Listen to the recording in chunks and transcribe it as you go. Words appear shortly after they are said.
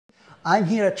I'm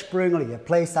here at Sprüngli, a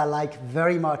place I like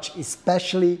very much,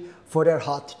 especially for their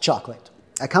hot chocolate.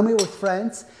 I come here with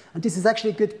friends, and this is actually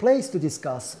a good place to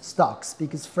discuss stocks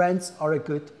because friends are a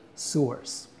good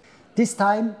source. This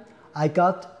time I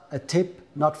got a tip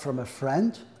not from a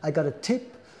friend, I got a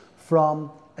tip from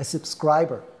a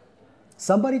subscriber.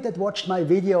 Somebody that watched my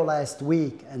video last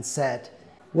week and said,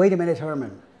 wait a minute,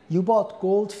 Herman, you bought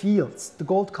Gold Fields, the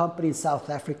gold company in South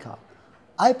Africa.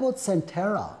 I bought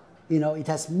Centerra. You know, it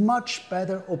has much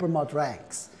better Obermatt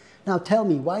ranks. Now tell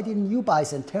me, why didn't you buy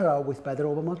Centerra with better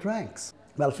Obermatt ranks?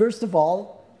 Well, first of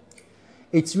all,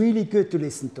 it's really good to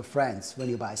listen to friends when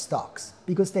you buy stocks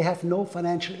because they have no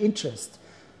financial interest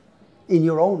in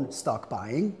your own stock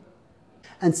buying.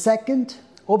 And second,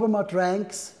 Obermatt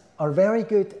ranks are very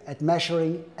good at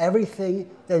measuring everything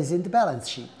that is in the balance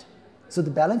sheet. So the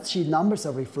balance sheet numbers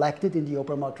are reflected in the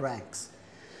Obermatt ranks.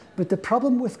 But the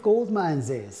problem with gold mines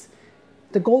is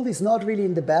the gold is not really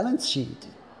in the balance sheet.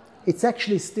 It's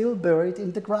actually still buried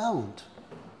in the ground.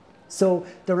 So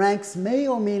the ranks may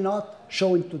or may not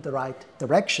show into the right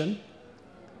direction,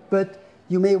 but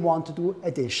you may want to do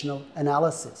additional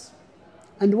analysis.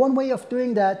 And one way of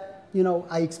doing that,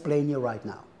 I explain you right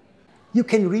now. You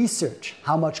can research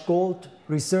how much gold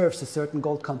reserves a certain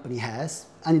gold company has.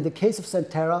 And in the case of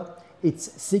Centerra, it's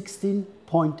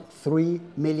 16.3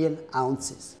 million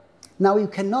ounces. Now you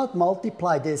cannot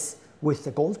multiply this with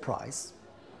the gold price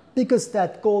because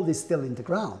that gold is still in the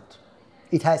ground.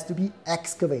 It has to be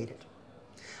excavated.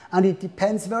 And it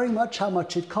depends very much how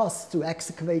much it costs to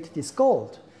excavate this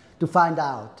gold to find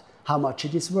out how much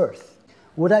it is worth.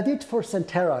 What I did for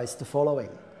Centerra is the following.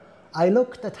 I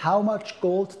looked at how much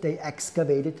gold they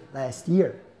excavated last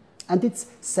year, and it's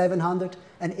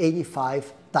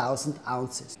 785,000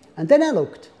 ounces. And then I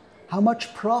looked how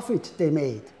much profit they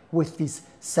made with these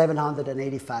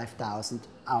 785,000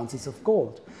 ounces of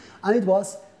gold. And it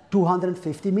was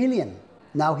 250 million.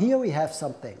 Now here we have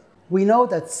something. We know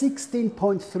that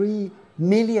 16.3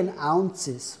 million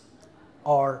ounces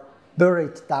are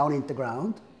buried down in the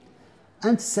ground,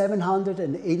 and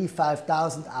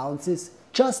 785,000 ounces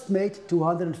just made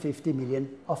 250 million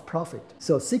of profit.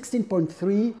 So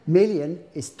 16.3 million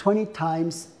is 20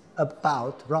 times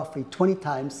roughly 20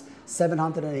 times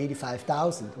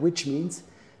 785,000, which means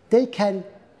they can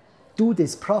do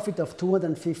this profit of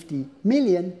 250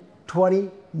 million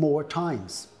 20 more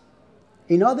times.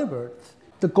 In other words,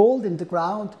 the gold in the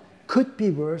ground could be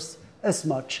worth as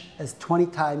much as 20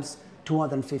 times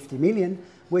 250 million,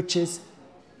 which is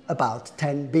about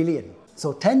 10 billion.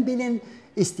 So 10 billion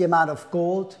is the amount of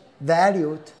gold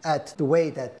valued at the way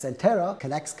that Centerra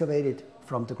can excavate it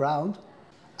from the ground.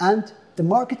 And the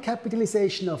market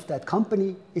capitalization of that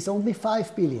company is only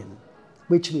 5 billion,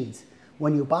 which means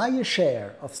when you buy a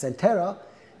share of Centerra,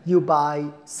 you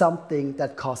buy something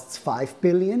that costs 5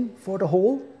 billion for the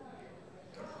whole,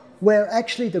 where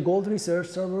actually the gold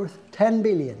reserves are worth 10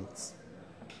 billion.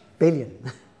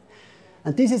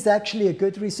 And this is actually a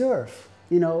good reserve.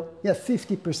 You have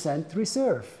 50%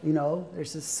 reserve.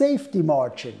 There's a safety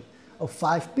margin of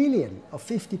 5 billion, of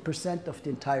 50% of the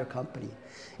entire company.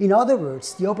 In other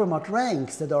words, the Obermatt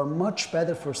ranks that are much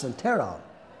better for Centerra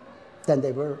than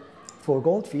they were for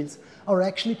Gold Fields are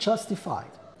actually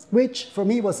justified, which for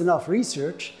me was enough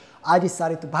research. I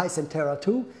decided to buy Centerra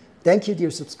too. Thank you, dear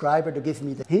subscriber, to give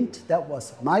me the hint. That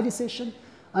was my decision,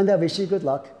 and I wish you good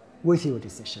luck with your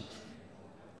decision.